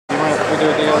do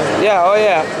it together? Yeah, oh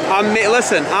yeah.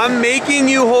 Listen, I'm making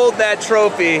you hold that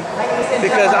trophy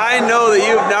because I know that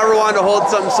you've never wanted to hold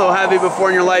something so heavy before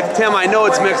in your life. Tim, I know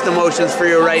it's mixed emotions for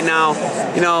you right now.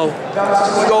 You know,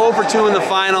 go over 2 in the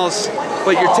finals,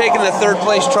 but you're taking the 3rd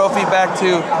place trophy back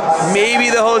to maybe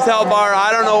the hotel bar.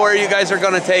 I don't know where you guys are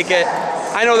going to take it.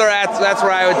 I know that's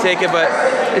where I would take it, but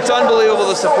it's unbelievable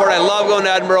the support. I love going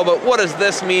to Edinburgh, but what does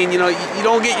this mean? You know, you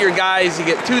don't get your guys, you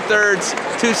get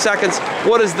 2/3, 2 seconds.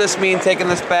 What does this mean, taking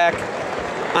this back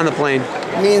on the plane?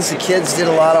 It means the kids did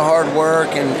a lot of hard work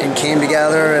and came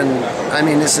together, and I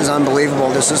mean, this is unbelievable.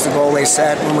 This is the goal they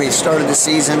set when we started the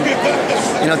season.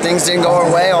 You know, things didn't go our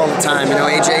way all the time. You know,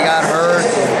 AJ got hurt.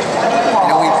 You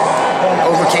know, we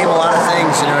overcame a lot of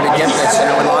things, you know, to get this. You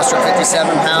know, we lost our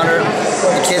 57-pounder.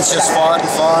 The kids just fought and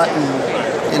fought,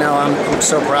 and, you know, I'm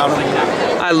so proud of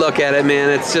them. I look at it, man.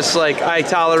 It's just like, I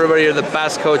tell everybody you're the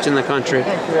best coach in the country.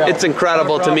 It's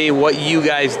incredible to me what you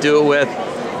guys do it with.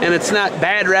 And it's not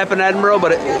bad rep in Edinburgh,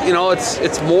 but you know,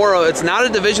 it's not a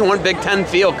Division I Big Ten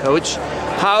field, Coach.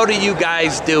 How do you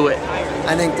guys do it?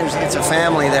 I think it's a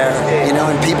family there, you know,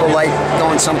 and people like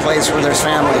going someplace where there's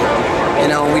family. You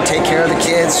know, we take care of the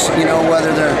kids, you know,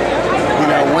 whether they're, you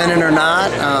know, winning or not,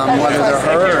 whether they're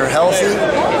hurt or healthy,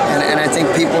 and I think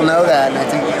people know that, and I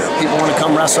think people want to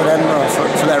come wrestle at Edinburgh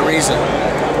for that reason.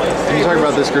 Can you talk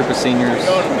about this group of seniors?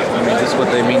 I mean, just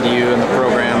what they mean to you in the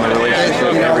program, the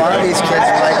relationship, you know, a lot of these kids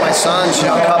are like my sons. You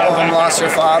know, a couple of them lost their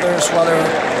fathers while they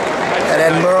were at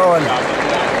Edinburgh, and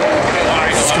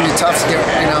it's going to be tough to get,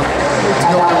 you know, to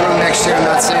go in the room next year and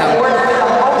not see them.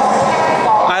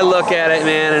 I look at it,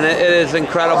 man, and it is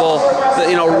incredible. That,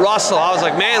 you know, Russell, I was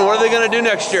like, man, what are they going to do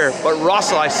next year? But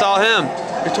Russell, I saw him.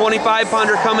 Your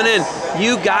 25-pounder coming in.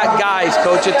 You got guys,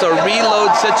 Coach. It's a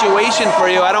reload situation for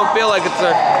you. I don't feel like it's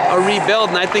a rebuild,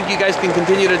 and I think you guys can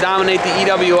continue to dominate the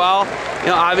EWL. You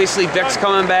know, obviously Vic's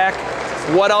coming back.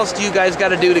 What else do you guys got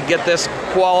to do to get this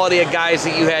quality of guys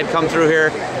that you had come through here?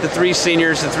 The 3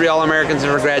 seniors, the 3 All-Americans that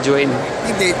are graduating.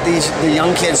 I think the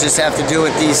young kids just have to do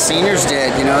what these seniors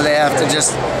did. You know, they have to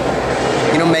just,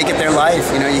 you know, make it their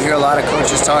life. You know, you hear a lot of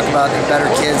coaches talk about the better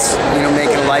kids, you know,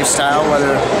 making a lifestyle,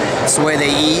 whether it's the way they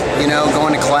eat, you know,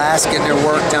 going to class, getting their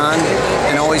work done,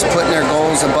 and always putting their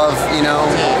goals above, you know,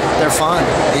 their fun.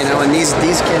 You know, and these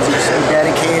kids are so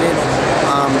dedicated.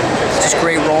 Just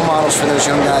great role models for those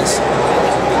young guys.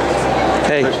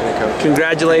 Hey,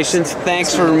 congratulations.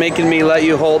 Thanks for making me let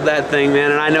you hold that thing,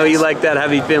 man. And I know you like that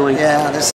heavy feeling. Yeah,